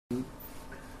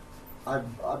I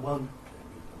won't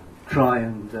try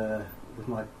and, with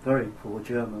my very poor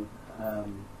German,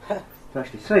 to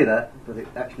actually say that, but it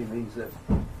actually means that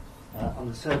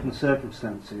under certain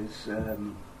circumstances,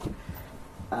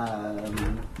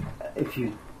 if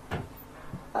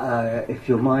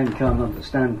your mind can't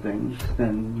understand things,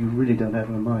 then you really don't have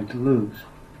a mind to lose.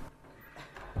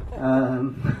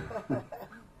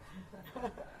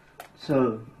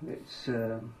 So it's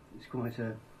quite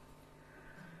a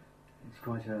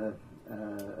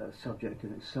subject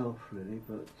in itself, really.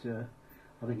 But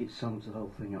I think it sums the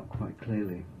whole thing up quite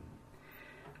clearly.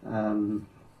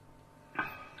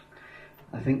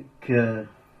 I think the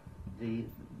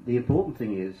important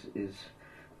thing is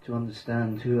to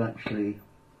understand who actually,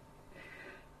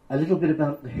 a little bit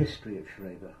about the history of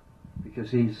Schreber,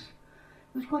 because he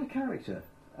was quite a character.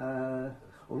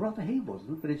 Or rather, he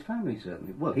wasn't, but his family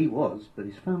certainly. Well, he was, but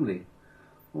his family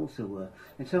also were.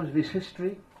 In terms of his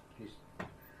history, his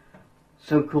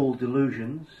so-called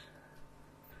delusions,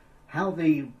 how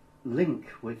they link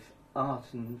with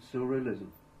art and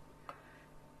surrealism,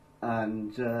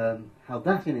 and how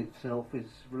that in itself is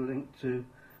linked to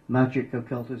Magick,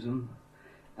 occultism,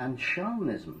 and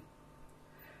shamanism.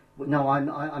 But no, I'm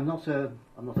not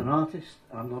an artist.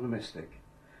 I'm not a mystic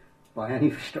by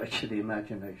any stretch of the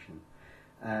imagination.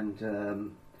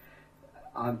 And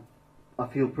I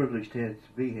feel privileged to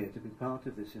be here, to be part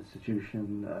of this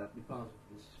institution, be part of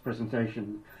this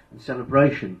presentation and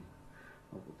celebration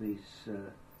of what these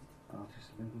artists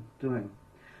have been doing,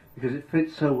 because it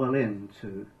fits so well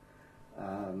into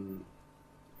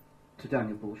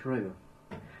Daniel Paul Schreber,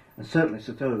 and certainly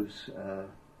Sato's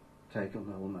take on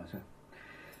the whole matter.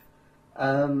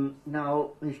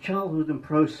 Now, his childhood and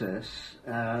process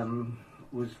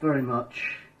was very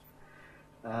much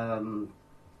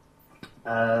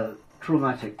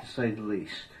traumatic, to say the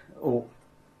least, or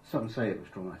some say it was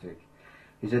traumatic.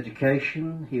 His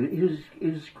education, he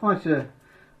was quite a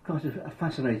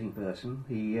fascinating person.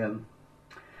 He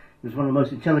was one of the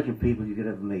most intelligent people you could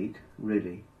ever meet,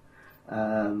 really,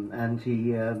 and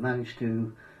he managed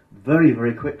to very,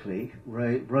 very quickly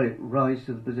rise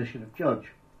to the position of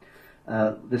judge,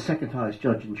 the second highest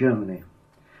judge in Germany.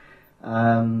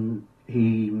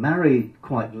 He married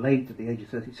quite late, at the age of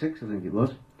 36, I think it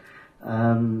was,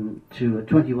 to a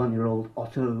 21-year-old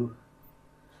Otto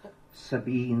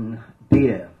Sabine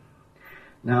Beer.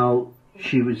 Now,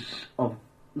 she was of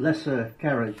lesser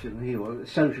carriage than he was,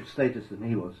 social status than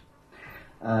he was,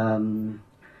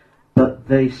 but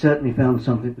they certainly found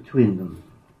something between them.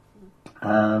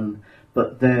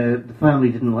 But the family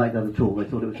didn't like that at all. They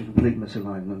thought it was a complete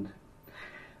misalignment.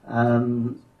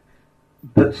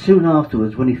 But soon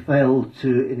afterwards, when he failed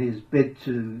in his bid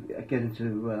to get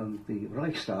into the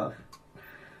Reichstag,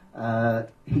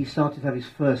 he started to have his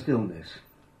first illness.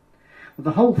 But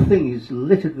the whole thing is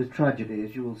littered with tragedy,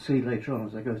 as you will see later on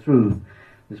as I go through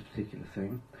this particular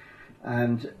thing.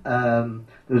 And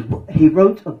he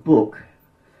wrote a book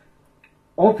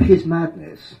of his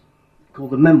madness called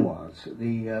the Memoirs,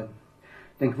 the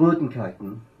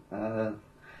Denkwürdigkeiten, the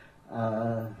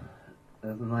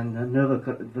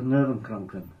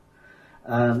Nervenkranken.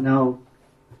 Now,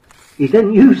 he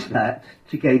then used that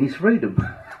to gain his freedom,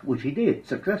 which he did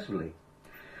successfully.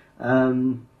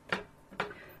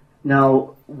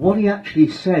 Now, what he actually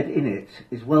said in it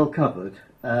is well covered,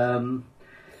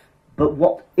 but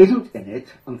what isn't in it,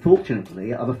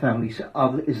 unfortunately,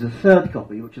 is the third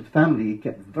copy, which the family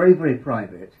kept very, very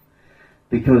private,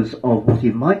 because of what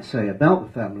he might say about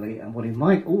the family and what he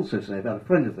might also say about a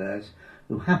friend of theirs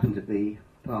who happened to be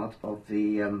part of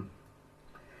the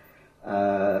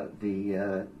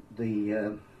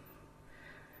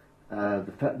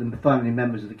family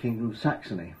members of the Kingdom of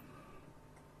Saxony.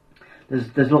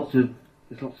 There's lots of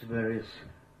various.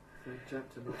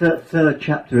 Third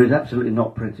chapter is absolutely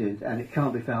not printed, and it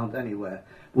can't be found anywhere.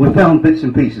 We found bits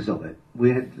and pieces of it.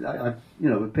 We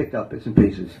picked up bits and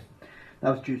pieces.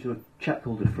 That was due to a chap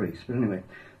called de Vries. But anyway,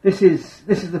 this is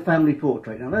the family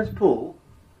portrait. Now there's Paul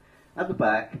at the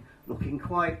back, looking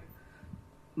quite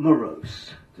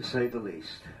morose, to say the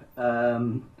least.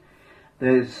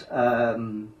 There's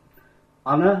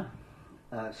Anna,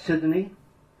 Sydney.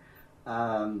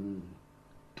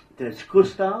 There's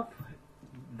Gustav,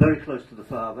 very close to the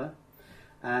father,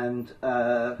 and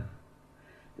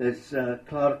there's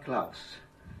Clara Klaus.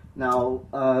 Now,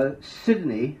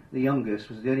 Sydney, the youngest,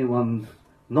 was the only one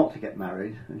not to get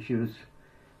married, and she was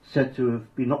said to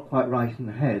have been not quite right in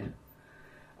the head.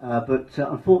 But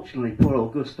unfortunately, poor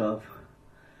old Gustav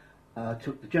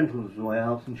took the gentleman's way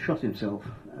out and shot himself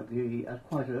at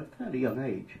quite a fairly young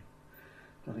age.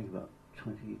 I think about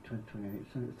 28,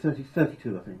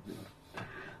 32, I think.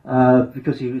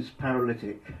 because he was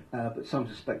paralytic, but some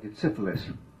suspected syphilis,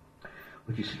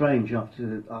 which is strange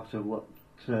after what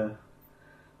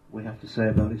we have to say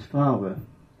about his father.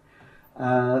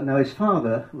 Now, his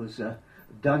father was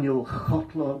Daniel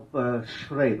Gottlob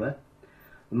Schreber.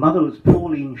 The mother was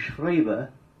Pauline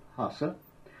Schreber Hasse.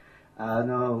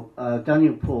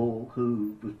 Daniel Paul,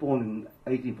 who was born in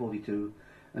 1842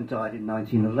 and died in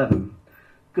 1911.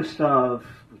 Gustav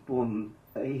was born.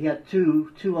 He had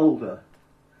two older.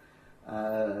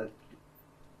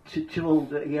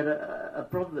 He had a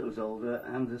brother that was older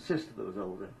and a sister that was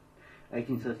older.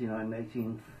 1839 and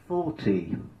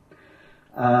 1840.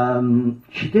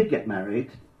 She did get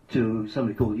married to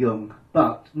somebody called Jung,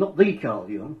 but not the Carl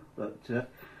Jung, but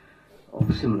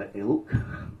of similar ilk.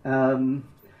 And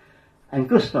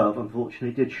Gustav,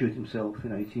 unfortunately, did shoot himself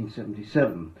in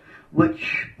 1877,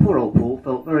 which poor old Paul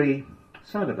felt very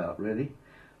sad about, really.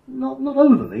 Not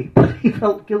overly, but he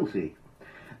felt guilty.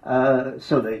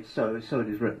 So it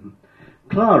is written.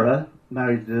 Clara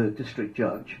married the district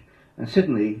judge, and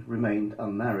Sidney remained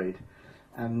unmarried.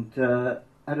 And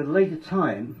at a later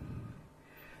time,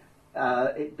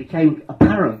 it became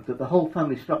apparent that the whole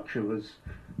family structure was.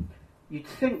 You'd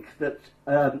think that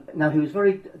now he was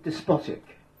very despotic.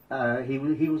 He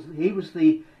was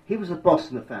the boss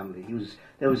in the family.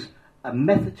 There was a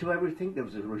method to everything. There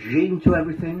was a regime to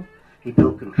everything. He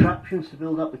built contraptions to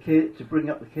bring up the kids.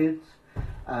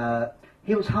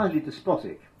 He was highly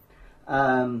despotic.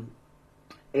 A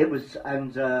friend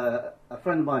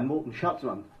of mine, Morton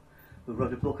Schutzman, who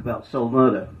wrote a book about soul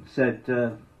murder, said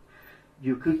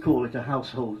you could call it a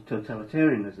household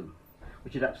totalitarianism,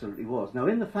 which it absolutely was. Now,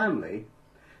 in the family,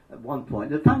 at one point,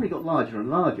 the family got larger and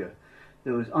larger.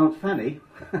 There was Aunt Fanny,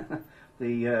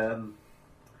 the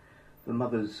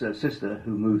mother's sister,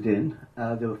 who moved in.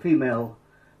 There were female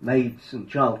maids and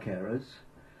child carers.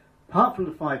 Apart from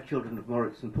the 5 children of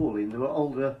Moritz and Pauline, there were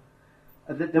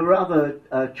other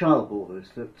child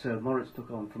boarders that Moritz took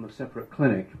on from a separate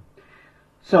clinic.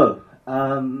 So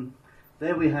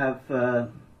there we have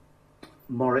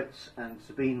Moritz and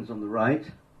Sabine's on the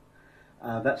right.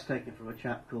 That's taken from a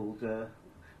chap called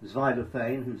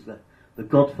Zweiler-Fein, who's the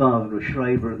godfather of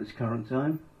Schreber at this current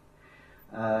time,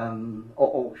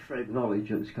 or Schreber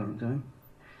knowledge at this current time.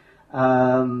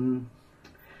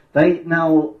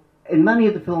 In many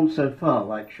of the films so far,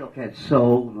 like Shockhead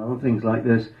Soul and other things like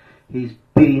this, he's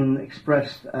been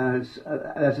expressed as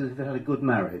if they had a good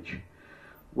marriage.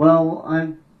 Well,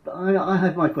 I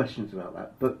have my questions about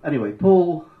that. But anyway,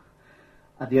 Paul,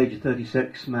 at the age of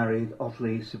 36, married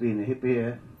Ottilie Sabine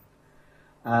Hippier.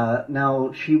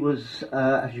 Now, she was,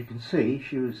 as you can see,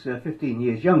 she was 15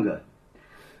 years younger.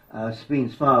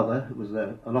 Sabine's father was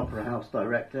an opera house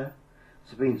director.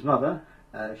 Sabine's mother,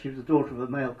 she was the daughter of a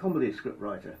male comedy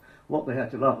scriptwriter. What they had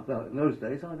to laugh about in those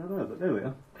days, I don't know, but there we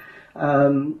are.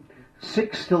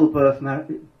 6 stillbirth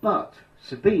married, but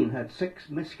Sabine had 6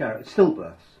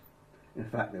 stillbirths. In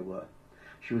fact, there were.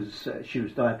 She was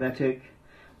diabetic.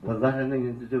 Whether that had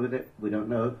anything to do with it, we don't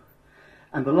know.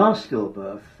 And the last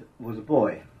stillbirth was a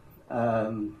boy.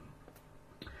 But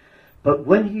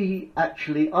when he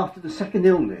actually, after the second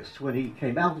illness, when he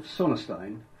came out of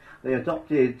Sonnenstein, they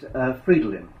adopted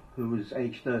Fridolin, who was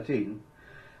age 13,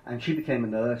 and she became a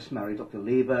nurse, married Dr.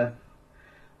 Lieber,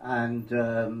 and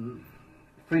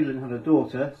Fridolin had a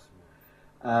daughter,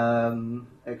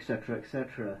 etc.,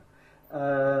 etc.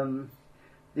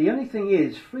 The only thing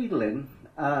is, Fridolin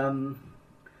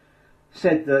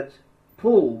said that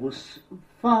Paul was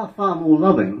far, far more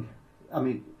loving. I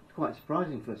mean, quite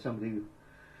surprising for somebody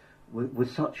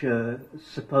with such a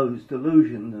supposed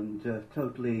delusion and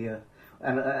totally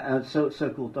and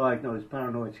so-called diagnosed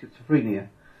paranoid schizophrenia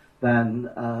than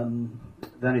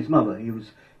his mother. He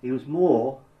was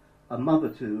more a mother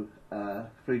to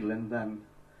Fridolin than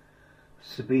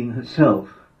Sabine herself.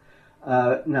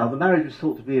 Now, the marriage was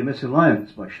thought to be a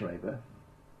misalliance by Schreber.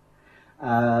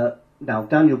 Now,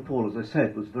 Daniel Paul, as I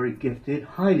said, was very gifted,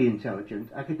 highly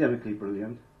intelligent, academically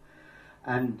brilliant,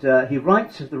 and he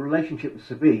writes of the relationship with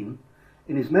Sabine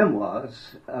in his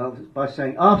memoirs by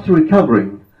saying, "After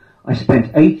recovering, I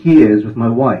spent 8 years with my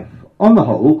wife, on the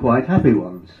whole quite happy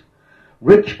ones,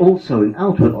 rich also in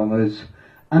outward honours,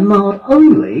 and marred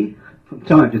only, from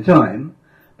time to time,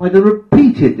 by the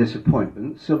repeated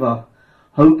disappointments of a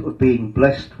hope of being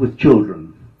blessed with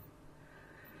children."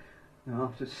 Now,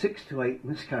 after 6 to 8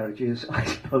 miscarriages, I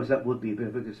suppose that would be a bit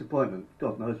of a disappointment.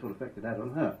 God knows what effect it had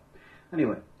on her.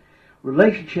 Anyway, the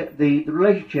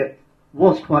relationship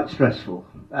was quite stressful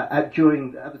at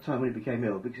the time when he became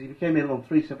ill, because he became ill on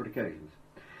 3 separate occasions.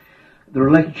 The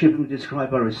relationship was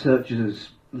described by researchers as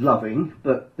loving,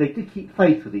 but they did keep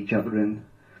faith with each other in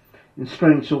in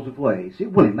strange sort of ways.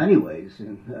 Well, in many ways,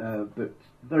 but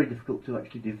very difficult to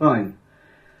actually define,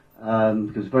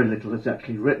 because very little is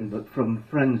actually written. But from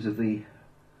friends of the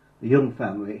Young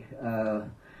family,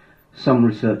 some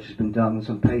research has been done,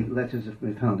 some letters have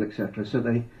been found, etc. So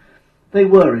they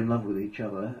were in love with each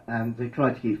other, and they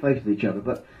tried to keep faith with each other.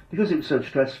 But because it was so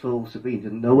stressful, Sabine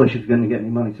didn't know where she was going to get any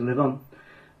money to live on,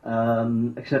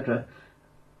 etc.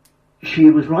 She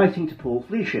was writing to Paul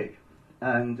Fleischig,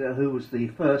 and who was the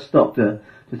first doctor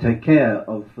to take care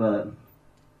of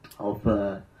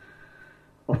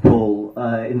Paul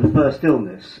in the first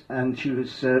illness, and she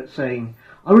was saying,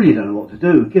 "I really don't know what to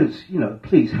do.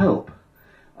 Please help."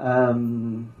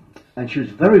 And she was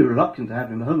very reluctant to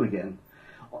have him home again.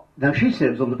 Now, she said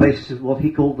it was on the basis of what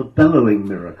he called the bellowing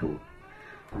miracle,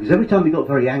 because every time he got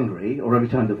very angry, or every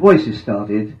time the voices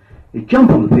started, he'd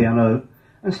jump on the piano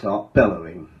and start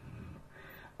bellowing.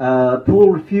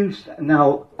 Paul refused.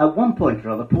 Now, at one point or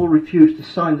other, Paul refused to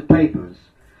sign the papers,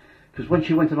 because when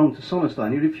she went along to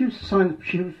Sonnerstein, he refused to sign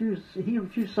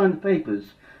the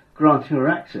papers granting her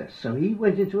access. So he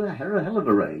went into a hell of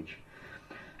a rage,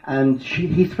 and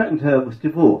he threatened her with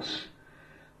divorce.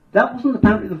 That wasn't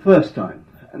apparently the first time.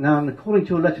 Now, and according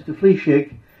to a letter to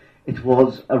Fleischig, it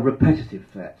was a repetitive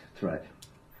threat.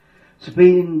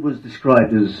 Sabine was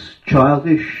described as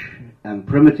childish and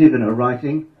primitive in her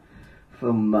writing,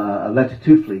 from a letter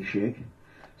to Fleischig,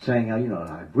 saying, I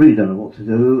really don't know what to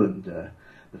do, and the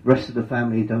rest of the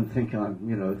family don't think I'm,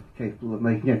 capable of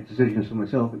making any decisions for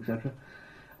myself, etc.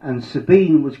 And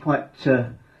Sabine was quite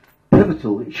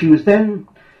pivotal. She was then,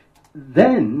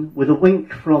 with a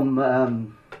wink from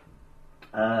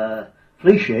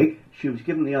Fleischig, she was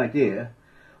given the idea,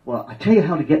 well, I tell you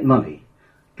how to get money.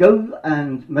 Go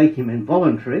and make him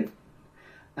involuntary,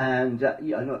 and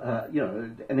putting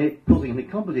an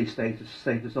incompetency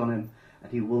status on him,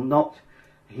 and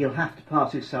he'll have to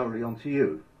pass his salary on to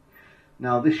you.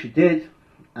 Now, this she did,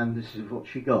 and this is what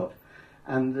she got.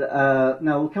 And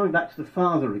now we're coming back to the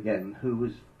father again, who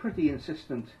was pretty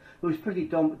insistent, who was pretty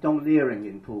domineering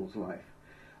in Paul's life.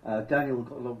 Daniel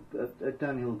Gottlob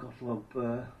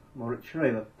Moritz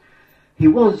Schreber. He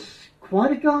was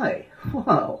quite a guy.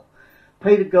 Wow.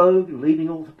 Pedagogue, leading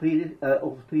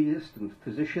orthopedist and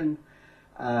physician,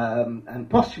 and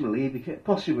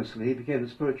posthumously he became the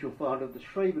spiritual father of the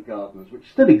Schreber Gardeners,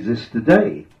 which still exist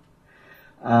today.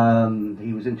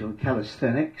 He was into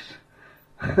calisthenics,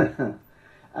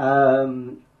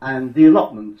 and the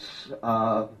allotments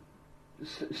are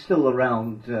still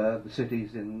around the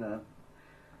cities in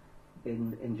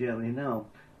Germany now.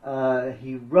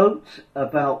 He wrote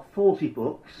about 40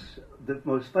 books, the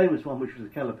most famous one, which was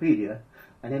the Calipedia,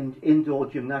 and indoor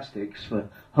gymnastics for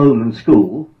home and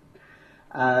school.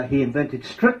 He invented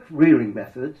strict rearing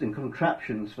methods and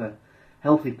contraptions for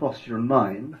healthy posture and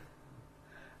mind,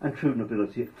 and true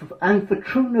nobility, for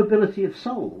true nobility of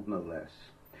soul, no less.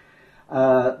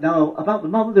 Now, about the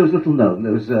mother, there was little known.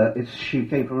 She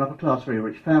came from an upper-class, very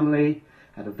rich family,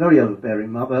 had a very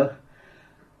overbearing mother,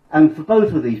 and for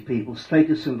both of these people,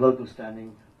 status and local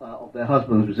standing of their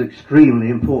husbands was extremely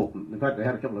important. In fact, they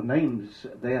had a couple of names.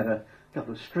 They had a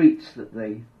couple of streets that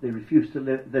they refused to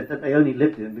live, that they only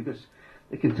lived in because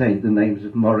they contained the names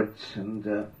of Moritz and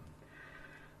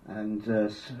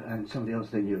somebody else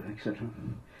they knew, etc.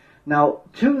 Now,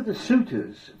 two of the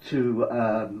suitors to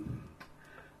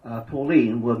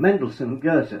Pauline were Mendelssohn and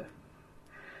Goethe.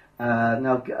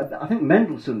 Now, I think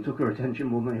Mendelssohn took her attention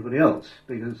more than anybody else,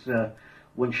 because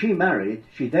when she married,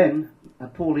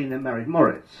 Pauline then married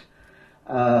Moritz.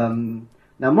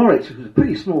 Now, Moritz was a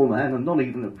pretty small man and not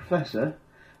even a professor,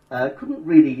 couldn't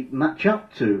really match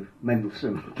up to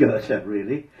Mendelssohn and Goethe,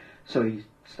 really, so he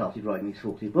started writing these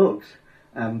 40 books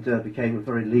and became a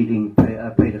very leading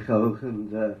pedagogue,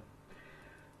 and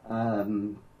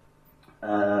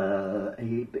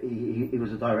he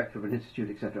was a director of an institute,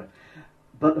 etc.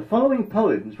 But the following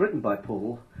poems written by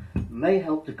Paul may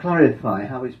help to clarify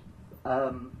how his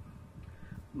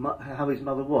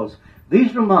mother was.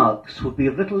 These remarks would be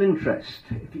of little interest.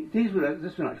 This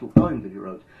is an actual poem that he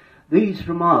wrote. These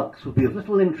remarks would be of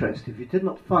little interest if you did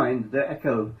not find their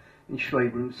echo in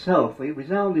Schreber himself. They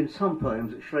resound in some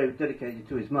poems that Schreber dedicated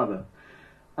to his mother,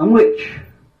 and which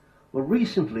were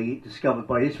recently discovered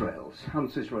by Israels.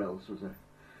 Hans Israels was a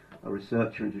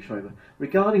researcher into Schreber,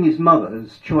 regarding his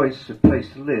mother's choice of place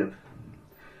to live.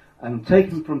 And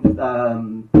taken from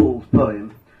Paul's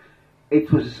poem,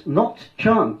 it was not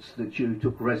chance that you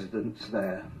took residence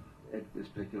there, at this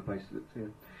particular place that's here.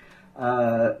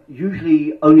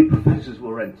 Usually only professors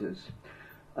were renters.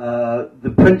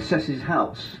 The princess's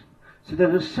house. So there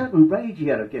was a certain rage he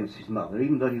had against his mother,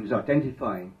 even though he was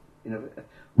identifying,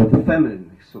 with the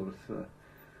feminine sort of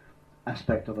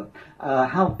aspect of it.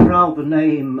 How proud the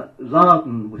name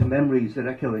laden with memories that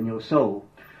echo in your soul.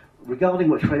 Regarding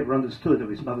what Schreber understood of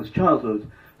his mother's childhood,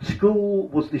 school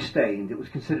was disdained. It was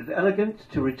considered elegant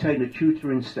to retain a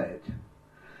tutor instead.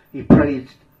 He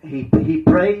praised,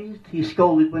 he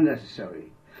scolded when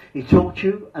necessary. He taught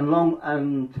you, and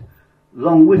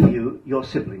long with you, your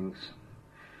siblings.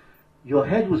 Your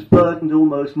head was burdened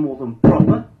almost more than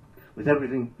proper with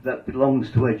everything that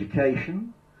belongs to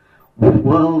education, with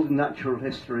world and natural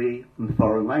history and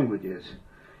foreign languages.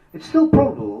 It's still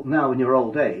probable now in your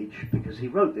old age, because he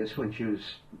wrote this when she was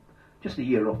just a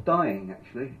year off dying,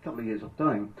 actually, a couple of years off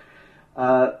dying.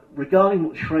 Regarding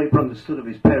what Schreber understood of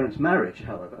his parents' marriage,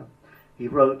 however, he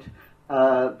wrote,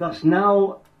 thus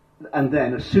now and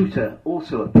then a suitor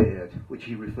also appeared, which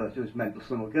he referred to as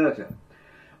Mendelssohn or Goethe,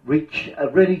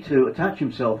 ready to attach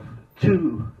himself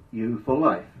to you for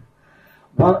life.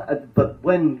 But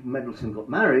when Mendelssohn got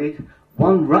married,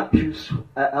 one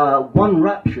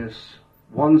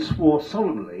swore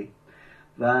solemnly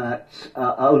that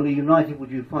only united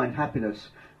would you find happiness.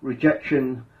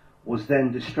 Rejection was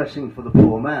then distressing for the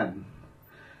poor man,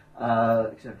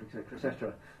 etc., etc.,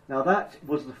 etc. Now that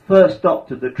was the first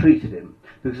doctor that treated him,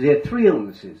 because he had 3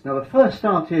 illnesses. Now the first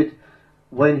started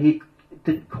when he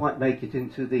didn't quite make it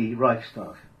into the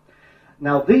Reichstag.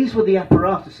 Now these were the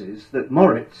apparatuses that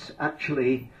Moritz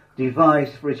actually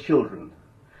devised for his children.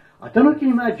 I don't know if you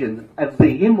can imagine ever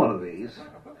being in one of these,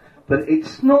 but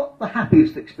it's not the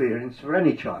happiest experience for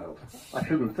any child, I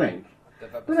shouldn't think.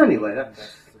 But anyway,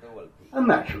 that's a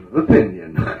matter of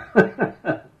opinion.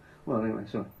 Well, anyway,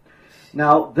 sorry.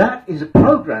 Now, that is a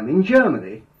program in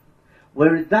Germany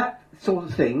where that sort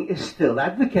of thing is still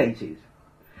advocated.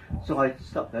 So I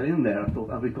stuck that in there. I thought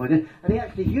that would be quite interesting. And he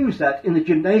actually used that in the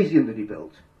gymnasium that he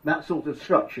built, that sort of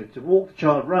structure, to walk the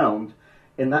child round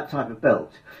in that type of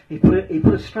belt. He put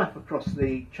a strap across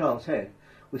the child's head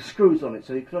with screws on it,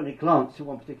 so he could only glance in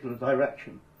one particular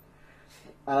direction.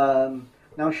 Now,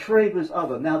 Schreber's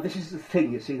other... Now, this is the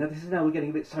thing, you see. Now, this is now we're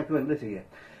getting a bit psychoanalytic here.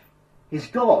 His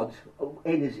God,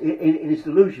 in his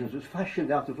delusions, was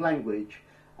fashioned out of language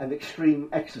and extreme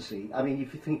ecstasy. I mean,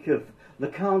 if you think of...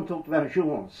 Lacan talked about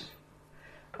jouance,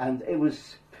 and it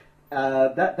was...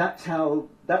 that's how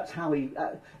he...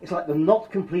 it's like the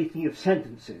not completing of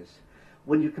sentences.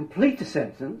 When you complete a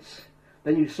sentence,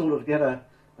 then you sort of get a...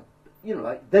 You know,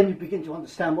 like, then you begin to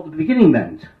understand what the beginning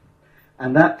meant.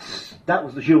 And that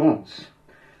was the jouance.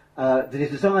 That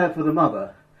his desire for the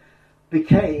mother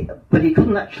became... But he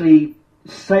couldn't actually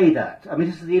say that. I mean,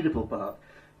 this is the Oedipal part.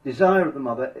 Desire of the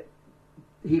mother,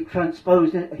 he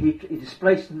transposed it, he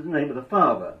displaced into the name of the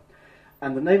father.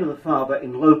 And the name of the father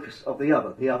in locus of the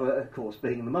other, of course,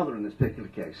 being the mother in this particular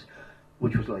case,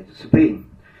 which was later Sabine.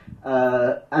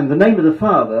 And the name of the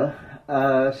father,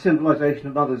 symbolization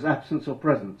of mother's absence or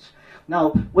presence.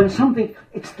 Now, when something,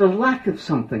 it's the lack of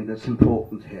something that's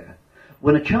important here.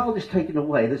 When a child is taken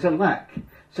away, there's a lack.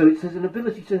 So there's an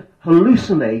ability to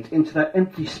hallucinate into that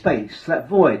empty space, that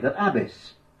void, that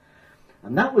abyss.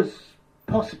 And that was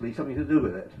possibly something to do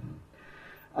with it.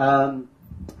 Now,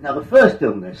 the first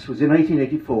illness was in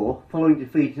 1884, following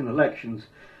defeat in elections.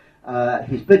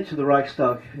 His bid to the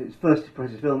Reichstag, his first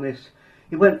depressive illness,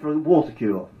 he went for a water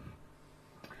cure.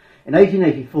 In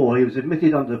 1884, he was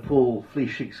admitted under Paul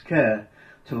Fleischig's care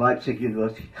to Leipzig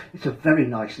University. It's a very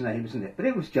nice name, isn't it? But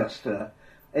it was just,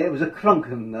 it was a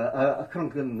Kranken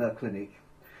clinic.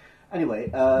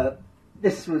 Anyway,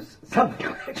 this was something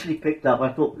I actually picked up.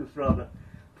 I thought it was rather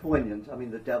poignant. I mean,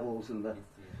 the devils and the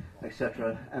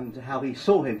etc., and how he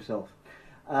saw himself.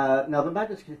 Now, the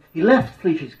madness. He left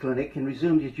Fleischig's clinic and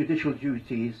resumed his judicial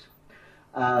duties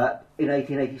in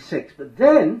 1886. But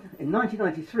then, in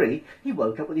 1993, he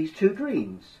woke up with these 2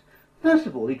 dreams. First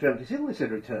of all, he dreamt his illness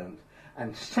had returned.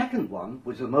 And second one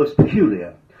was the most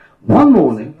peculiar. One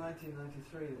morning...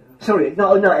 1993. Sorry,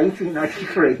 no,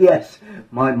 1893, yes.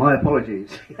 My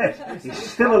apologies. Yes, he's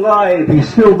still alive, he's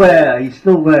still there. He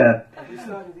started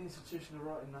the institution of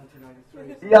right in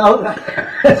 1993. Yeah,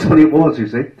 that's what it was, you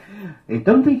see. I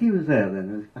don't think he was there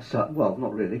then. Well,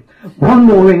 not really. One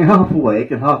morning, half awake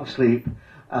and half asleep,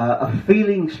 a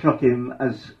feeling struck him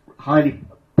as highly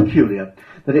peculiar,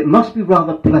 that it must be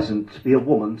rather pleasant to be a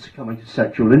woman succumbing to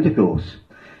sexual intercourse.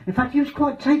 In fact, he was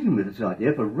quite taken with this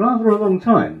idea for rather a long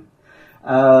time.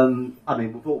 I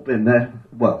mean, we've all been there,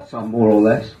 well, some more or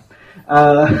less.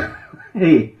 No, I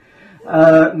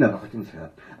didn't say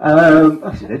that.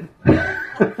 Yes, I did.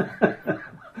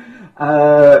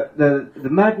 The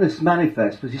Madness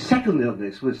Manifest was his second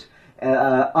illness. Was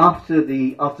after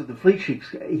the Fleischig.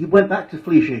 He went back to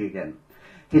Fleischig again.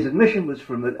 his admission was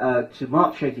from to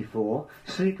March 84,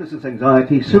 sleeplessness,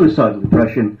 anxiety, suicidal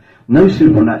depression, no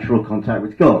supernatural contact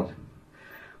with God.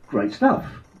 Great stuff.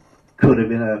 Could have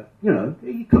been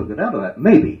he could have got out of that,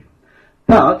 maybe.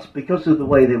 But because of the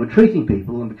way they were treating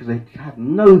people and because they had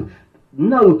no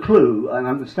clue and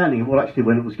understanding of what actually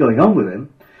when it was going on with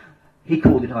him, he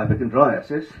called it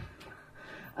hypochondriasis.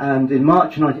 And in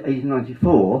March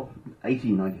 1894,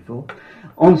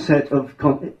 onset of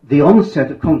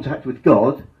contact with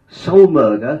God, soul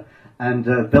murder, and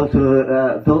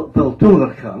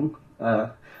Weltanschauung. I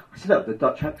said that with a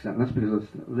Dutch accent. That's because I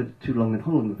lived too long in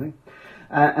Holland, I think.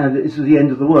 And this was the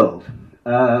end of the world.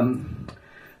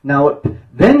 Now,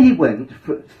 then he went.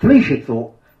 Fleischig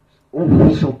thought, "Oh,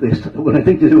 what's all this? I don't want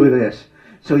anything to do with this."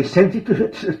 So he sent it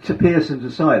to Pearson's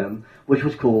asylum, which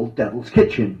was called Devil's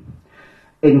Kitchen,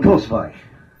 in Koswijk,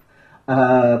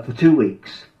 for 2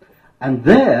 weeks. And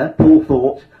there, Paul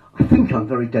thought, "I think I'm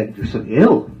very dangerously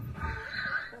ill."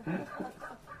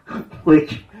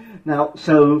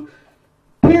 So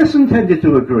Pearson tended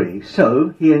to agree,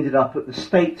 so he ended up at the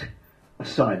state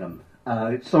asylum,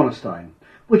 Sonnestein,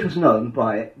 which was known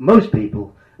by most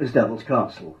people as Devil's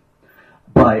Castle.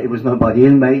 It was known by the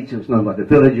inmates, it was known by the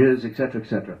villagers, etc.,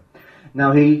 etc.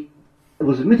 Now, he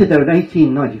was admitted there in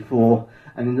 1894,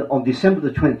 and on December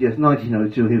the 20th,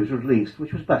 1902, he was released,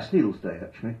 which was Bastille's Day,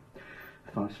 actually.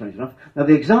 Strange enough. Now,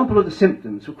 the example of the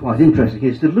symptoms were quite interesting.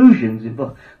 His delusions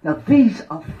involved. Now, these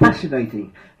are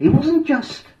fascinating. He wasn't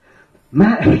just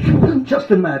mad. He wasn't just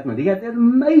a madman. He had an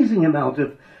amazing amount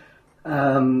of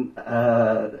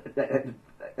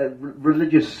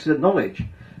religious knowledge.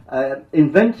 He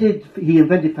invented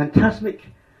fantastic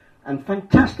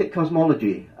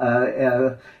cosmology.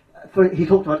 He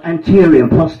talked about anterior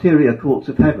and posterior courts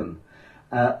of heaven,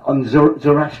 on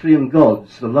Zoroastrian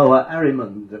gods, the lower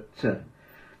Ahriman that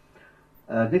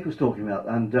Nick was talking about,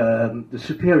 and the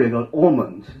superior god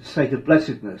Ormond, state of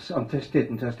blessedness, untested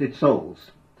and tested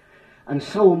souls. And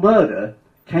soul murder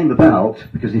came about,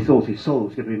 because he thought his soul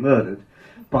was going to be murdered,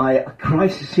 by a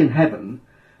crisis in heaven,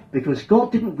 because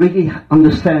God didn't really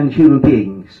understand human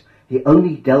beings. He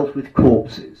only dealt with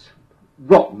corpses.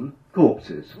 Rotten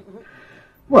corpses.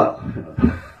 Well,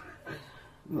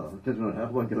 it doesn't matter, I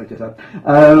won't go into that.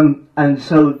 And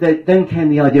so then came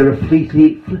the idea of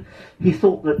he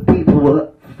thought that people were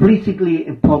fleetingly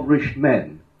impoverished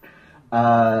men.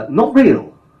 Not real.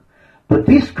 But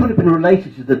this could have been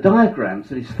related to the diagrams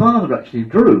that his father actually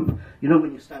drew. You know,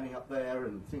 when you're standing up there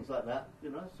and things like that,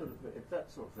 that sort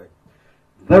of thing.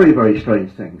 Very, very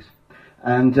strange things.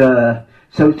 And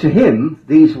so to him,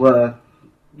 these were,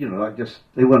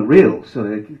 they weren't real, so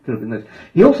they could have been this.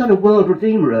 He also had a world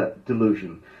redeemer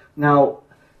delusion. Now,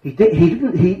 he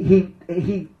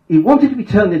wanted to be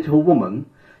turned into a woman,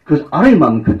 because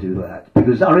Ahriman could do that,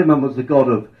 because Ahriman was the god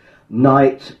of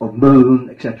night, of moon,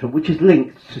 etc., which is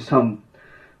linked to some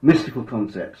mystical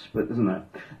concepts, but doesn't matter.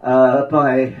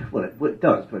 It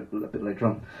does, but a bit later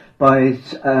on. By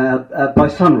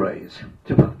sun rays,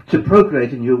 to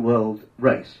procreate a new world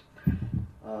race.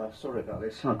 Sorry about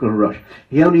this, I've got to rush.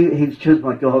 He was chosen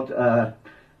by God,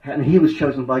 and he was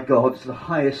chosen by God as the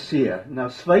highest seer. Now,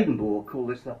 Swedenborg called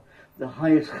this the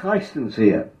highest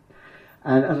Geistensseer.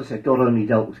 And as I said, God only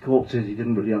dealt with corpses, he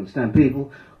didn't really understand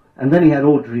people. And then he had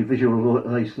auditory visual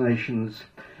hallucinations.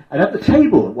 And at the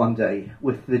table one day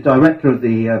with the director of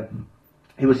the,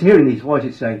 he was hearing these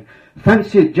voices saying,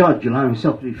 "Fancy a judge allowing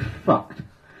himself to be fucked.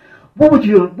 What would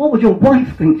your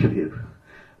wife think of you?"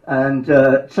 And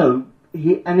so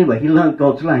he learned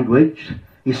God's language.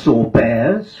 He saw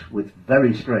bears with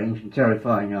very strange and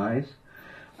terrifying eyes,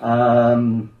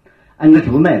 and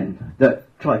little men that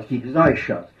tried to keep his eyes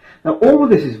shut. Now, all of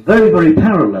this is very, very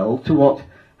parallel to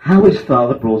how his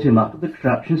father brought him up, the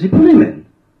contraptions he put him in.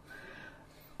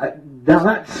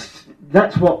 Now,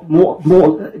 that's what more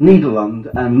Nederland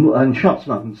and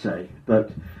Schatzmann say, but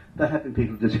there have been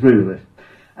people who disagree with it.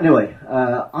 Anyway,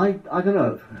 I don't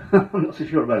know. I'm not so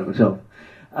sure about it myself.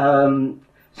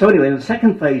 So anyway, in the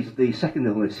second phase of the second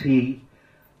illness,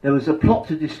 there was a plot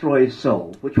to destroy his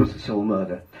soul, which was the soul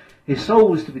murder. His soul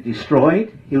was to be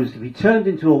destroyed. He was to be turned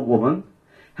into a woman,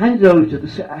 handed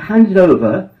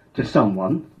over to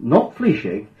someone, not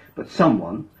Fleischig, but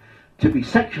someone, to be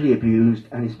sexually abused,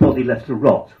 and his body left to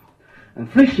rot.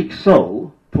 And Fleischig's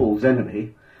soul, Paul's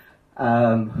enemy,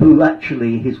 who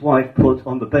actually his wife put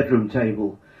on the bedroom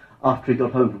table after he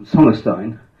got home from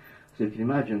Sonnestein. So you can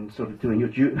imagine sort of doing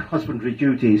your husbandry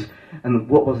duties, and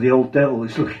what was the old devil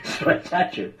is looking straight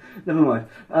at you. Never mind.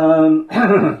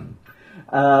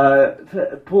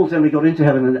 Paul's enemy got into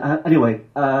heaven, and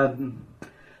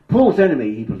Paul's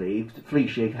enemy, he believed,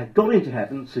 Fleeshig, had got into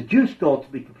heaven, seduced God to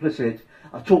be complicit,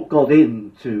 talked God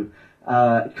into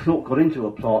a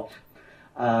plot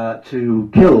to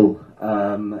kill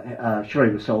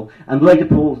Schreber's soul, and later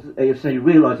Paul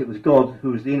realised it was God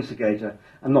who was the instigator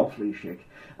and not Fleeshig.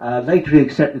 Later he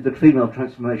accepted the female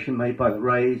transformation made by the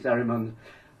rays, Ahriman,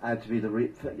 to be the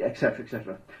etc.,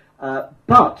 etc.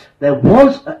 But there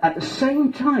was, at the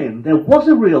same time, there was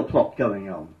a real plot going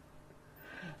on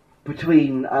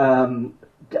between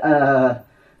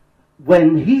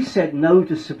when he said no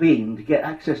to Sabine to get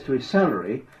access to his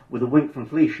salary with a wink from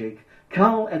Fleeshig.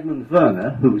 Karl Edmund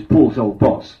Werner, who was Paul's old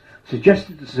boss,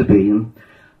 suggested to Sabine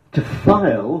to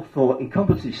file for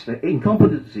incompetency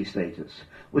status,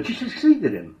 which he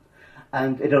succeeded in,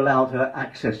 and it allowed her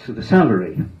access to the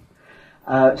salary.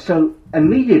 So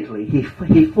immediately he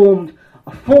formed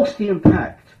a Faustian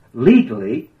pact,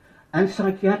 legally and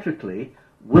psychiatrically,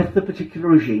 with the particular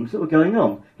regimes that were going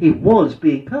on. He was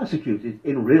being persecuted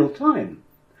in real time.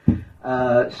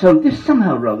 So this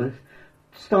somehow or other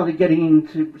started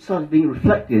being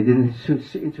reflected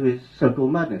into his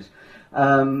so-called madness.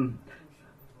 Right,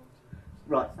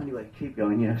 anyway, keep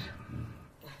going, yes.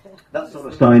 That's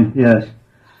Soderstein, yes.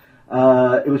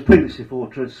 It was previously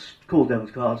Fortress, called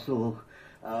Devil's Castle.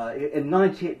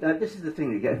 This is the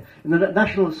thing again. In the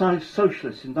National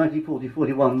Socialists in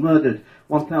 1940-41 murdered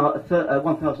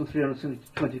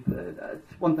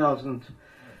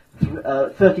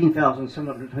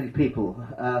 13,720 people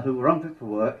who were unfit for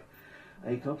work,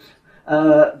 ATOS.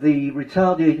 The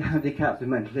retarded, handicapped,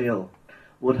 and mentally ill.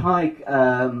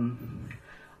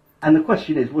 And the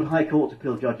question is, would High Court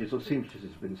appeal judges or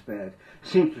seamstresses have been spared?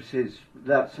 Seamstresses,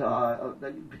 that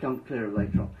become clearer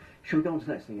later on. Shall we go on to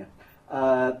the next thing? Yeah.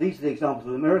 These are the examples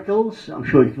of the miracles. I'm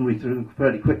sure you can read through them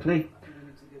fairly quickly.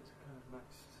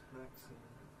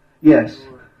 Yes.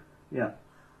 Yeah.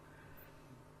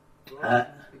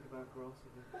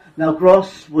 Now,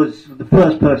 Gross was the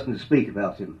first person to speak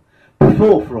about him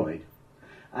before Freud.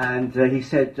 And he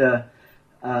said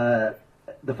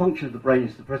the function of the brain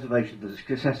is the preservation of the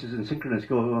successes and synchronous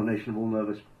coordination of all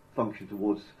nervous function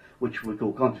towards which we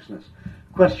call consciousness.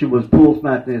 The question was Paul's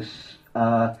madness.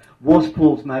 Was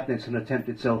Paul's madness an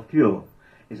attempted self-cure?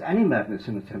 Is any madness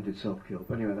an attempted self-cure?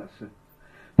 But anyway, that's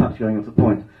perhaps going off the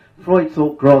point. Freud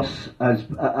thought Gross as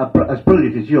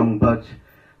brilliant as Jung, but,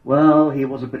 well, he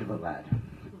was a bit of a lad.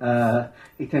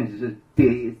 He tended to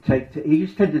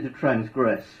tended to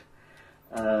transgress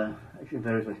in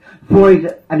various ways.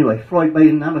 Freud made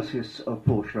an analysis of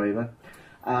Paul Schreber.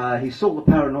 He saw the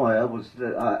paranoia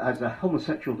as a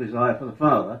homosexual desire for the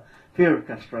father, fear of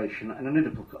castration, and an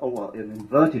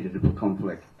inverted Oedipal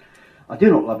conflict. I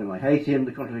do not love him, I hate him.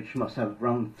 The contradiction must have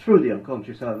run through the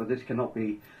unconscious, however, this cannot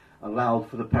be allowed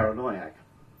for the paranoiac.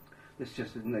 This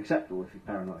just isn't acceptable if you're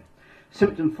paranoid.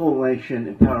 Symptom formation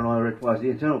in paranoia requires the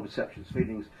internal perceptions,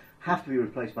 feelings have to be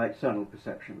replaced by external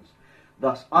perceptions.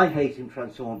 Thus, I hate him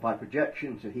transformed by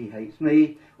projection to he hates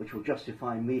me, which will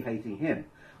justify me hating him.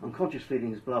 Unconscious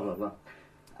feelings, blah, blah, blah.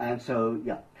 And so,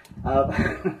 yeah.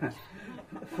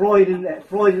 Freud in a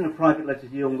private letter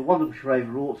to Jung, the wonderful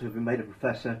Schreber ought to have been made a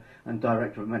professor and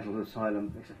director of mental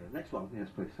asylum, etc. Next one, yes,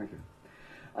 please, thank you.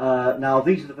 Now,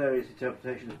 these are the various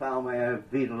interpretations: Baumeyer,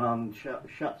 Wiedeland,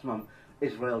 Schatzmann,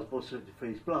 Israel's Busse, de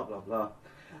Vries, blah, blah, blah.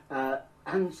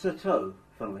 And Soto,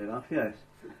 funnily enough, yes.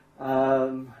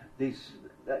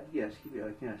 Yes, keep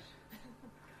going, yes.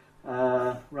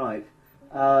 Right.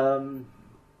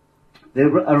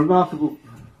 They're a remarkable...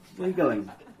 Where are you going?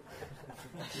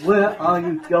 Where are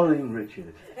you going,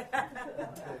 Richard?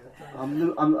 I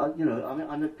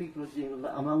know people are doing...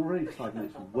 I'm already 5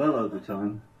 minutes well over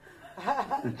time.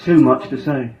 And too much to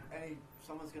say.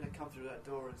 Someone's going to come through that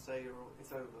door and say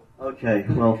it's over. Okay,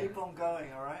 well... Keep on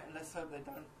going, all right? And let's hope they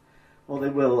don't. Well, they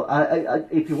will.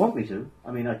 If you want me to.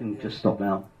 I mean, I can just stop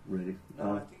now, really.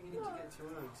 No, I think you need to get to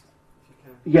Ernst, if you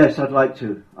can. Yes, I'd like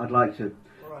to.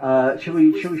 Shall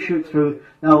we shoot through?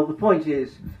 Now, the point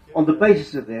is, on the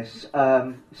basis of this,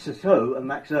 Soto and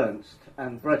Max Ernst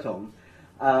and Breton,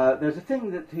 there's a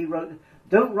thing that he wrote.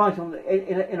 Don't write on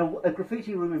in a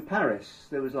graffiti room in Paris.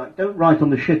 There was like, don't write on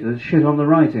the shit. There's shit on the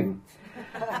writing.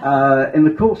 In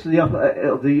the course of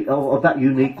that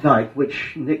unique night,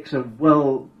 which Nixon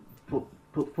well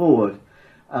put forward,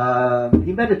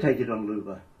 he meditated on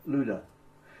Luda.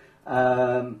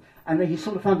 And then he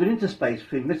sort of found an interspace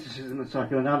between mysticism and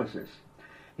psychoanalysis.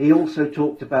 He also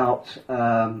talked about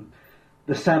the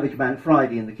savage man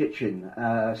Friday in the kitchen,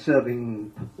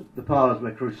 serving the parlours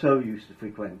where Crusoe used to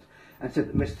frequent, and said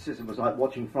that mysticism was like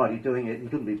watching Friday doing it. He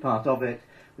couldn't be part of it,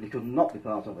 but he could not be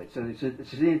part of it. So it's an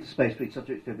interspace between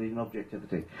subjectivity and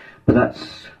objectivity. But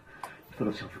that's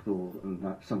philosophical, and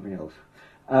that's something else.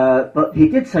 But he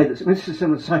did say that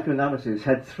mysticism and psychoanalysis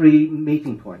had three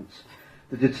meeting points.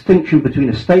 The distinction between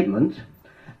a statement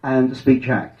and a speech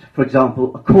act. For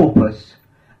example, a corpus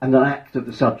and an act of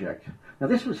the subject. Now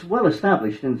this was well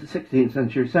established in the 16th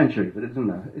century, but it isn't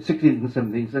now. 16th and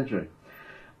 17th century.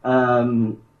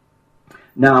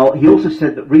 Now, he also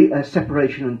said that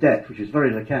separation and death, which is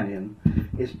very Lacanian,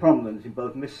 is prominent in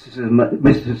both mysticism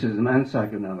and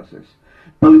psychoanalysis.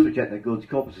 Both reject their goods,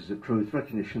 corpuses of truth,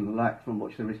 recognition, the lack from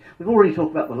which there is. We've already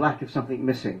talked about the lack of something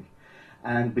missing.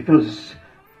 And because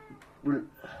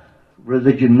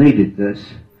religion needed this,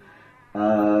 I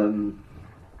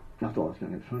thought I was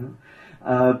going to get through it.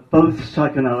 Both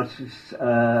psychoanalysis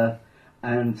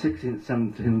and 16th,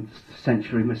 17th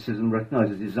century mysticism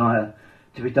recognise a desire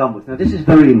to be done with. Now this is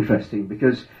very interesting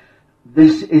because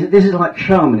this is like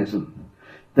shamanism.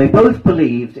 They both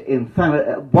believed in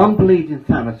one believed in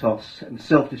thanatos and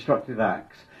self-destructive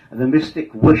acts, and the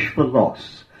mystic wish for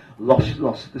loss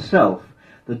of the self,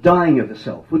 the dying of the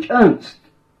self, which Ernst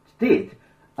did.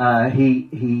 And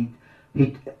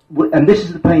this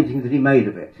is the painting that he made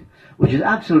of it, which is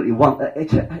absolutely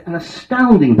it's an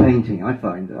astounding painting. I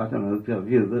find. I don't know if you have a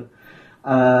view, but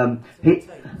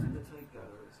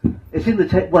it's in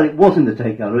the well, it was in the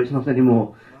Tate Gallery. It's not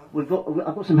anymore. I've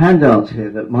got some handouts here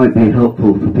that might be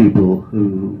helpful for people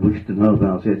who wish to know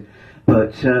about it.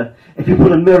 But if you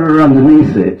put a mirror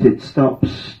underneath it, it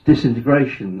stops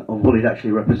disintegration of what it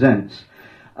actually represents.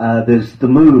 There's the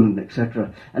moon,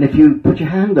 etc. And if you put your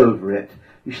hand over it,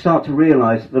 you start to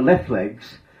realise that the left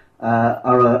legs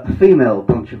are a female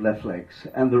bunch of left legs,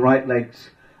 and the right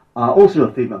legs are also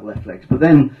a female left legs. But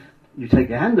then you take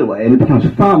your hand away and it becomes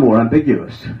far more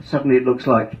ambiguous. Suddenly it looks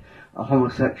like a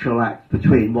homosexual act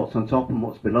between what's on top and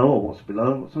what's below, or what's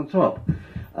below and what's on top.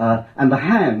 And the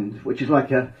hand, which is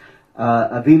like a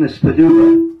Venus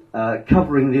Paduba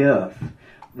covering the earth,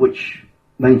 which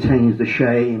maintains the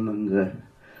shame and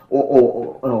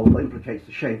or implicates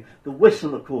the shame. The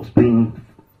whistle, of course, being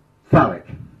phallic.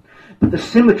 But the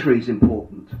symmetry is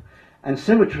important. And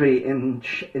symmetry in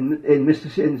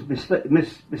mystic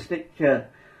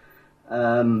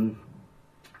and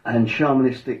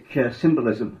shamanistic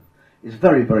symbolism is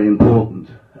very, very important.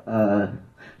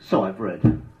 So I've read.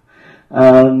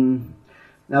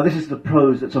 Now this is the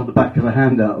prose that's on the back of a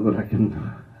handout that I can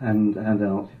hand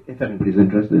out if anybody's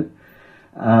interested.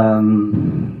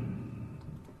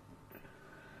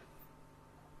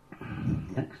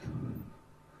 Next.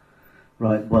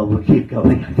 Right, well, we'll keep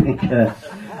going, I think.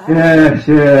 Yes,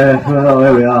 well,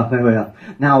 there we are.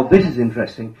 Now, this is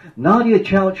interesting. Nadia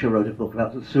Chowcha wrote a book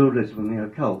about the Surrealism and the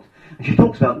Occult, and she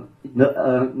talks about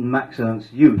Max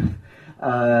Ernst's youth.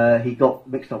 He got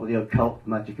mixed up with the occult,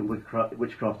 magic and witchcraft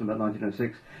in about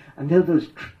 1906, and there was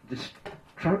this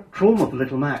trauma for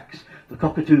little Max. The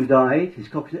cockatoo died,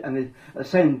 and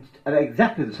at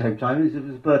exactly the same time as it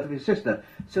was the birth of his sister.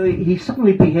 So he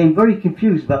suddenly became very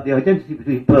confused about the identity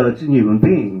between birds and human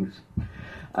beings.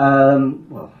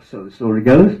 Well, so the story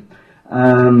goes.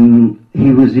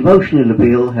 He was emotionally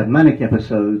labil, had manic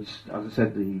episodes, as I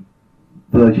said, the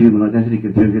bird-human identity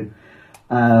confusion.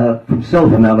 From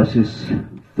self-analysis,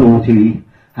 thought he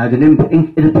had an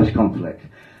Oedipus conflict.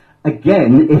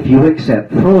 Again, if you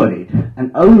accept Freud,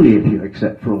 and only if you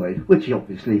accept Freud, which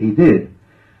obviously he did.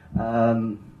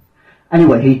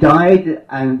 Anyway, he died,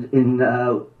 and in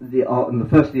the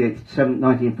 1st of the 8th,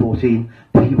 1914,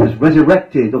 but he was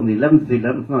resurrected on the 11th of the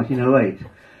 11th, 1908.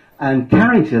 And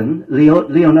Carrington,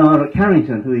 Leonard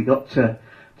Carrington, who he got to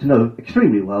know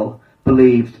extremely well,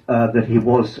 believed that he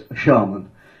was a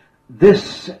shaman.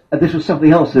 This was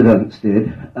something else that Ernst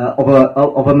did,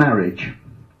 of a marriage,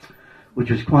 which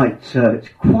was it's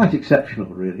quite exceptional,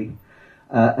 really.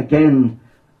 Again,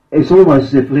 it's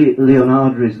almost as if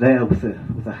Leonardo is there with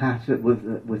a hat,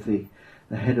 with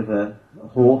the head of a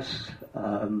horse,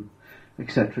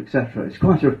 etc., etc. It's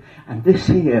quite and this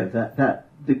here, that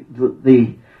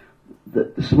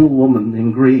the small woman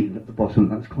in green at the bottom,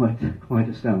 that's quite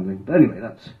astounding. But anyway,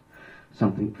 that's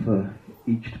something for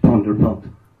each to ponder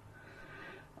upon.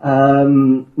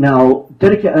 Now,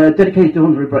 dedicated to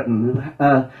Andre Breton,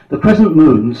 the crescent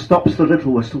moon stops the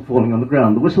little whistle falling on the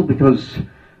ground. The whistle, because,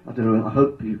 I don't know, I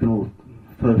hope you can all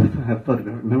have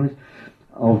photographic memories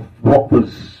of what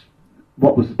was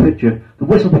the picture. The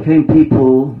whistle became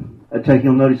people taking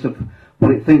on notice of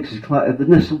what it thinks is the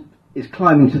whistle is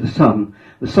climbing to the sun.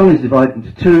 The sun is divided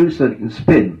into two so that it can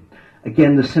spin.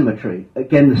 Again, the symmetry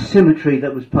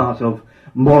that was part of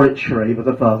Moritz Schreber,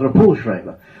 the father of Paul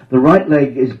Schreber. The right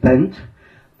leg is bent.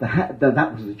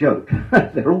 That was the joke.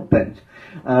 They're all bent.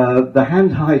 The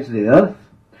hand hides the earth.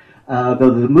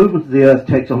 though the movement of the earth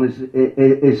takes on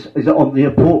is on the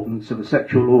importance of a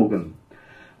sexual organ.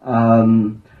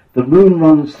 The moon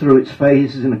runs through its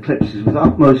phases and eclipses with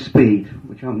utmost speed,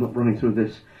 which I'm not running through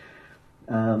this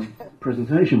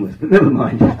presentation with, but never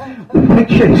mind. The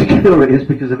picture is curious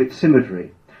because of its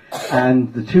symmetry,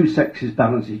 and the two sexes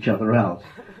balance each other out.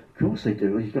 Of course they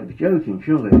do. He's got to be joking,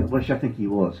 surely, which I think he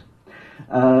was.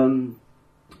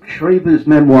 Schreber's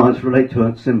memoirs relate to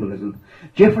Ernst symbolism.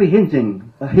 Geoffrey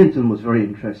Hinton was very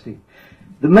interesting.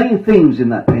 The main themes in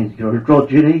that painting are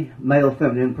androgyny,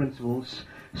 male-feminine principles,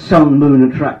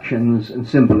 sun-moon attractions, and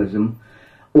symbolism.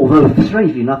 Although,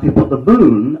 strangely enough, he put the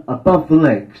moon above the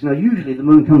legs. Now, usually the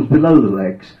moon comes below the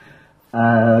legs.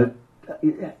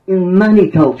 In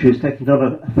many cultures, taking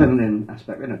on a feminine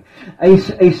aspect.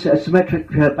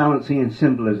 Asymmetric balancing in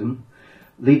symbolism,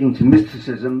 leading to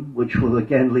mysticism, which will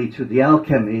again lead to the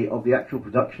alchemy of the actual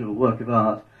production of a work of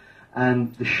art,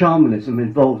 and the shamanism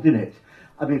involved in it.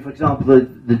 I mean, for example,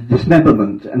 the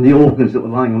dismemberment and the organs that were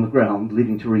lying on the ground,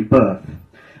 leading to rebirth.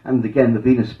 And again, the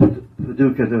Venus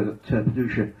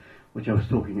Padusha, which I was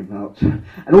talking about.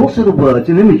 And also the words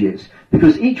and images,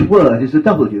 because each word is a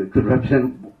W. It could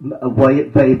represent a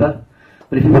Weber,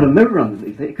 but if you put a mirror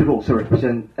underneath it, it could also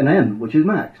represent an M, which is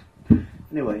Max.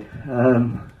 Anyway,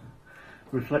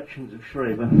 reflections of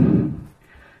Schreber,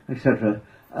 etc.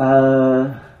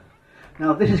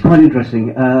 Now, this is quite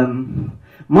interesting.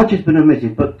 Much has been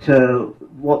omitted, but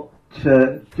what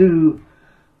can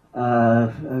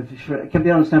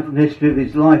be understood from the history of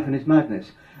his life and his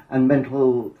madness, and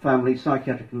mental, family,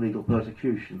 psychiatric and legal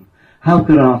persecution. How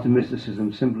could art and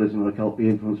mysticism, symbolism and occult be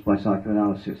influenced by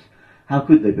psychoanalysis? How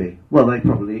could they be? Well, they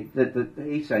probably,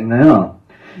 he's saying they are.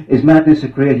 Is madness a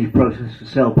creative process for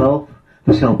self-help,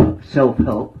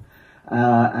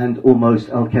 and almost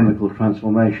alchemical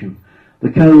transformation? The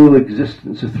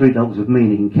coexistence of three levels of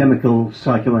meaning, chemical,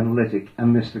 psychoanalytic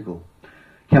and mystical.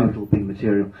 Chemical being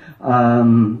material.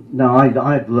 Now,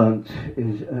 I've learnt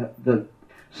is that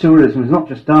Surrealism is not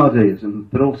just Dadaism,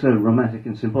 but also romantic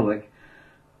and symbolic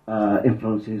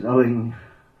influences,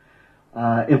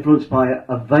 influenced by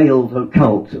a veiled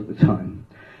occult at the time.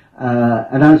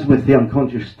 And as with the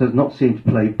unconscious, does not seem to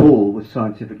play ball with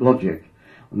scientific logic.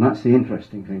 And that's the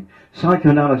interesting thing.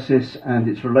 Psychoanalysis and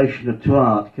its relation to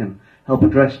art can help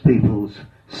address people's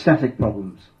static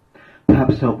problems,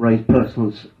 perhaps help raise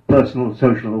personal and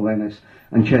social awareness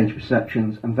and change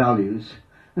perceptions and values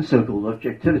and so-called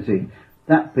objectivity.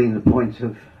 That being the point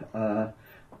of the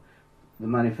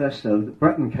manifesto that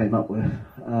Breton came up with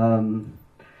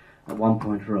at one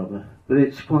point or other. But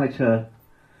it's quite I'm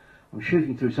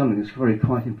shooting through something that's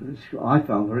I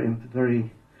found very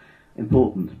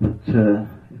important. But the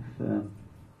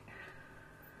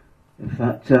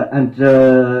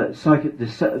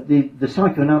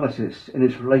psychoanalysis in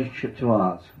its relationship to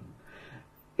art,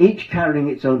 each carrying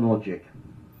its own logic,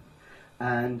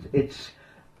 and it's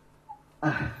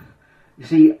you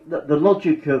see the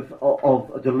logic of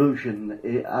a delusion,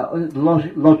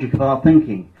 the logic of our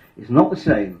thinking is not the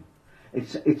same.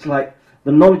 It's like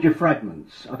the knowledge of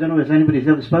fragments. I don't know if anybody's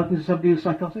ever spoken to somebody who's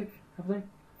psychotic, have they?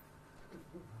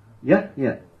 Yeah.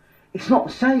 It's not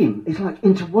the same. It's like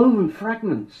interwoven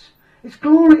fragments. It's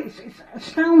glorious. It's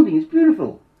astounding. It's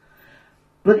beautiful.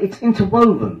 But it's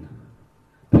interwoven.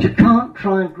 But you can't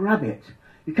try and grab it.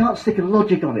 You can't stick a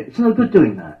logic on it. It's no good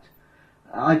doing that.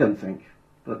 I don't think.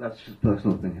 But that's just a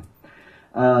personal opinion.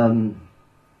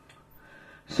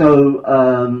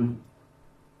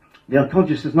 The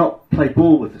unconscious does not play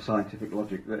ball with the scientific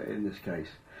logic in this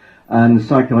case. And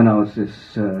psychoanalysis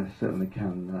certainly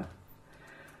can...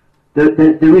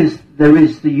 There is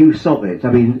the use of it.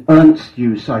 I mean, Ernst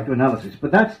used psychoanalysis,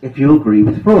 but that's if you agree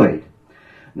with Freud.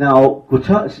 Now,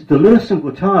 Deleuze and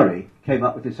Guattari came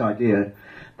up with this idea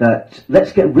that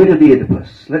let's get rid of the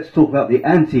Oedipus. Let's talk about the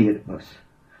anti-Oedipus,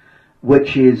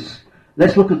 which is,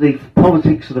 let's look at the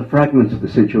politics of the fragment of the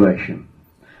situation,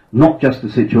 not just the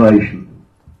situation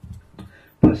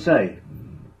per se.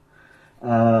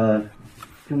 Can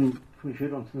we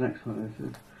shoot on to the next one?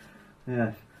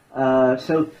 Yes.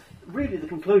 So, really the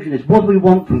conclusion is, what do we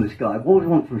want from this guy? What do we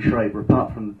want from Schreber,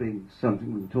 apart from being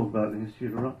something we can talk about in the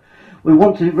Institute of Art? We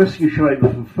want to rescue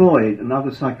Schreber from Freud and other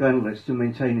psychoanalysts to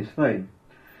maintain his fame.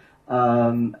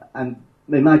 And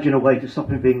imagine a way to stop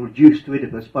him being reduced to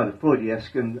Oedipus by the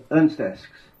Freudiesque and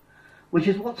Ernstesques, which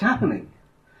is what's happening.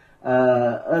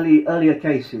 Earlier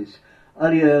cases,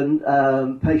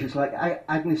 patients like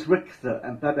Agnes Richter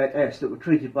and Babette S. that were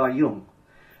treated by Jung.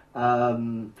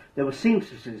 There were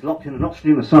seamstresses locked in an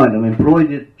Austrian asylum,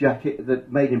 that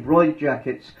made embroidered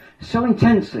jackets so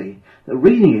intensely that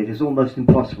reading it is almost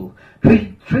impossible.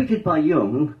 Treated by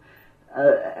Jung,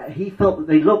 he felt that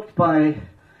they looked by,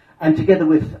 and together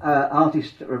with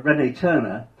artist Rene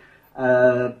Turner,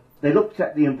 they looked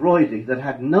at the embroidery that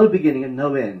had no beginning and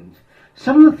no end.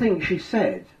 Some of the things she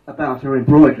said about her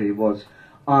embroidery was,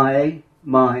 I,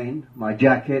 mine, my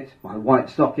jacket, my white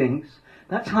stockings.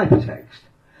 That's hypertext.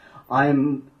 I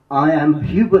am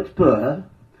Hubert Burr.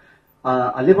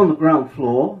 I live on the ground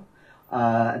floor.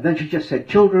 And then she just said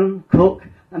children, cook,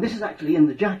 and this is actually in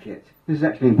the jacket. This is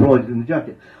actually embroidered in the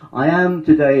jacket. I am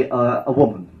today a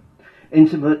woman,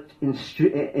 intimate,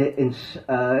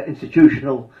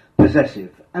 institutional,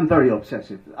 possessive, and very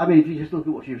obsessive. I mean, if you just look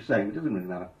at what she was saying, it doesn't really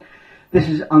matter. This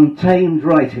is untamed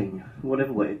writing,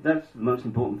 whatever way. That's the most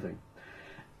important thing.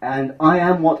 And I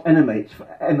am what emanates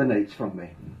from me.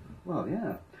 Well,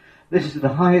 yeah. This is the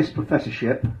highest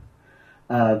professorship.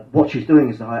 What she's doing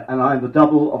is and I am the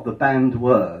double of the banned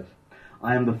word.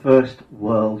 I am the first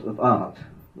world of art.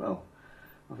 Well,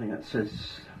 I think that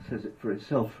says it for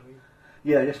itself.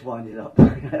 Yeah, just wind it up.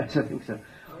 Yes, I think so.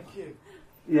 Thank you.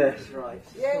 Yes, right.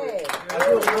 Yay!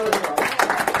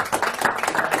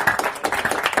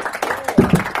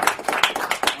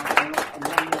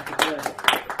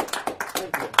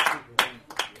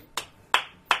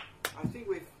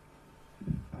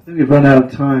 I think we've run out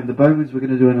of time. The Bohmans were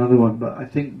going to do another one, but I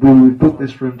think we've booked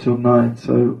this room till 9,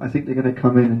 so I think they're going to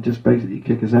come in and just basically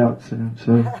kick us out soon.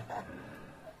 So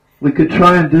we could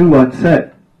try and do one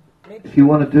set if you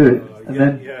want to do it, and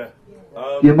then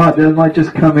they might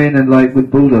just come in and like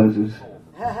with bulldozers.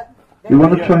 You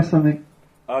want to try something?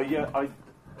 I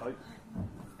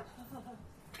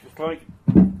just like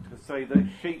to say that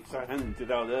sheets I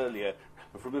handed out earlier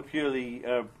are from a purely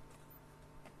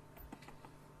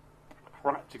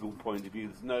practical point of view.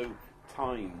 There's no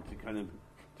time to kind of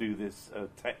do this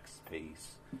text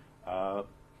piece,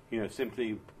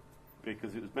 simply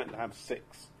because it was meant to have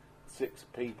six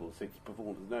people, 6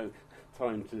 performers. No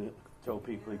time to tell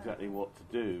people exactly what to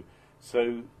do.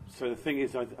 So the thing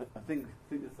is, I think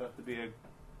this has to be a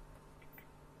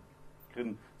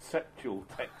conceptual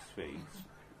text piece.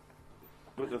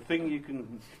 But the thing you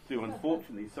can do,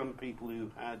 unfortunately, some people who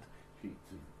had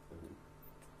sheets of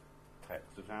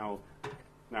text have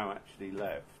now actually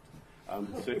left.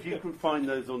 So if you can find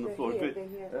those on the floor, if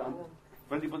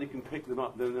anybody can pick them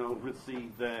up, then they'll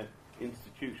receive their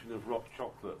Institution of Rock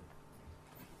Chocolate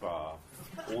bar.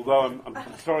 Although I'm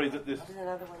sorry that this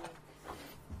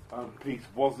piece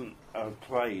wasn't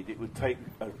played, it would take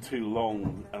too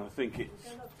long, and I think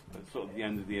it's sort of the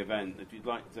end of the event. If you'd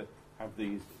like to have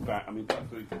these back, I mean, that's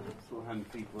we sort of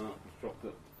hand people out for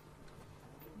chocolate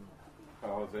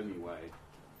bars anyway.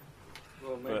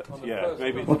 But yeah,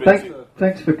 maybe it's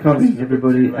thanks for coming,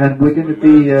 everybody, and we're going to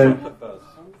be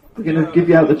we're going to give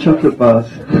you out the chocolate bars.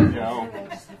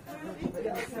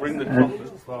 Bring the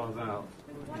chocolate bars out.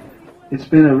 It's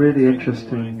been a really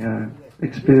interesting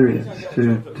experience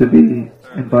to be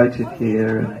invited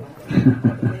here. And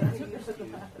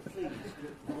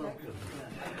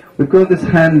we've got this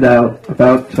handout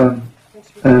about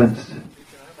Ernst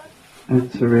and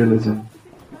Surrealism.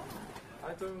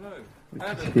 I don't know.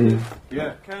 Adam,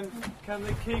 yeah. Can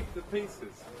they keep the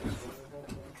pieces?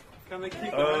 Can they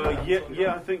keep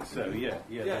yeah, I think so. Yeah,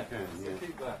 they can. Yeah.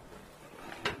 Keep that.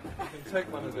 You can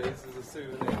take one of these as a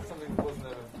souvenir. Something that wasn't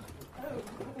ever.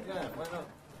 Yeah, why not?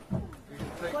 You can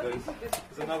take those.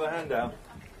 There's another handout.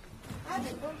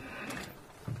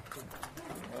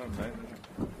 Okay.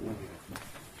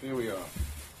 Here we are.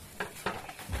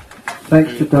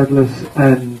 Thanks to Douglas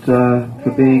and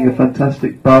for being a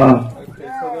fantastic bar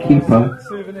keeper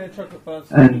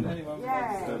and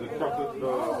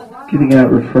giving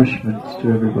out refreshments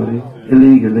to everybody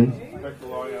illegally.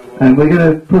 And we're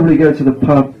going to probably go to the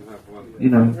pub,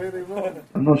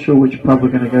 I'm not sure which pub we're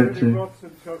going to go to.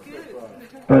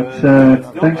 But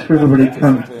thanks for everybody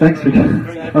coming. Thanks for coming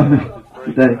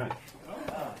today.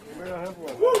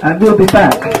 And we'll be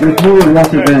back with more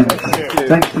lot events.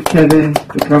 Thanks to Kevin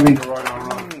for coming.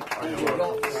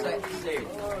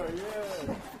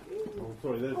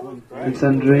 It's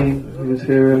Andreen, who was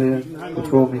here earlier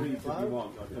before me.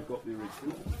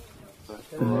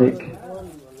 And Nick.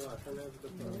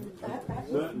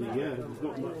 Certainly, yeah. There's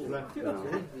not much left now.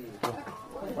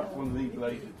 Perhaps one of these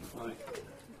later.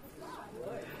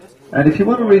 And if you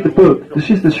want to read the book, this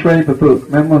is the Schreber book,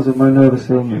 Memoirs of My Nervous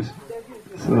Illness.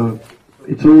 So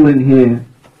it's all in here.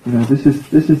 This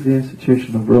is the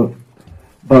Institution of Rock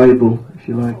Bible, if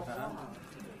you like.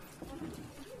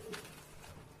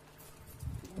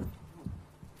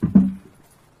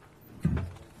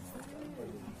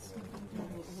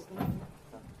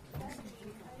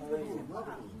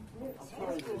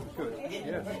 Good.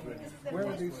 Yes. Where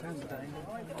are these hands?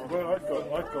 Well, I've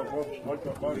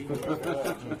got mine.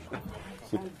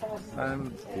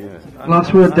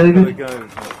 Last word, David.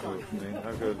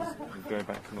 I'll go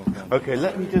back to Northampton. Okay,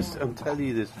 let me just tell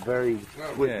you this very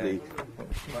quickly,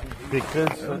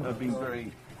 because I've been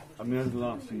very. I mean, over the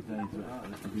last few days,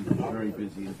 I've been very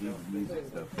busy and doing music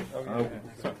stuff.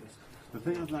 So the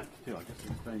thing I'd like to do, I'll just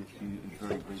explain it to you in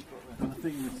very brief. The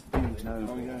thing with Steve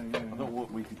Noble, I thought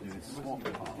what we could do is swap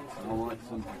parts, and I'll write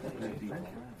something completely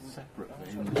separate for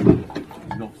him,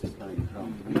 not his name.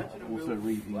 Also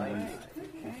reading those.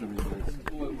 Also reading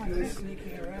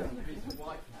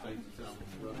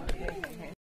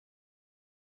those.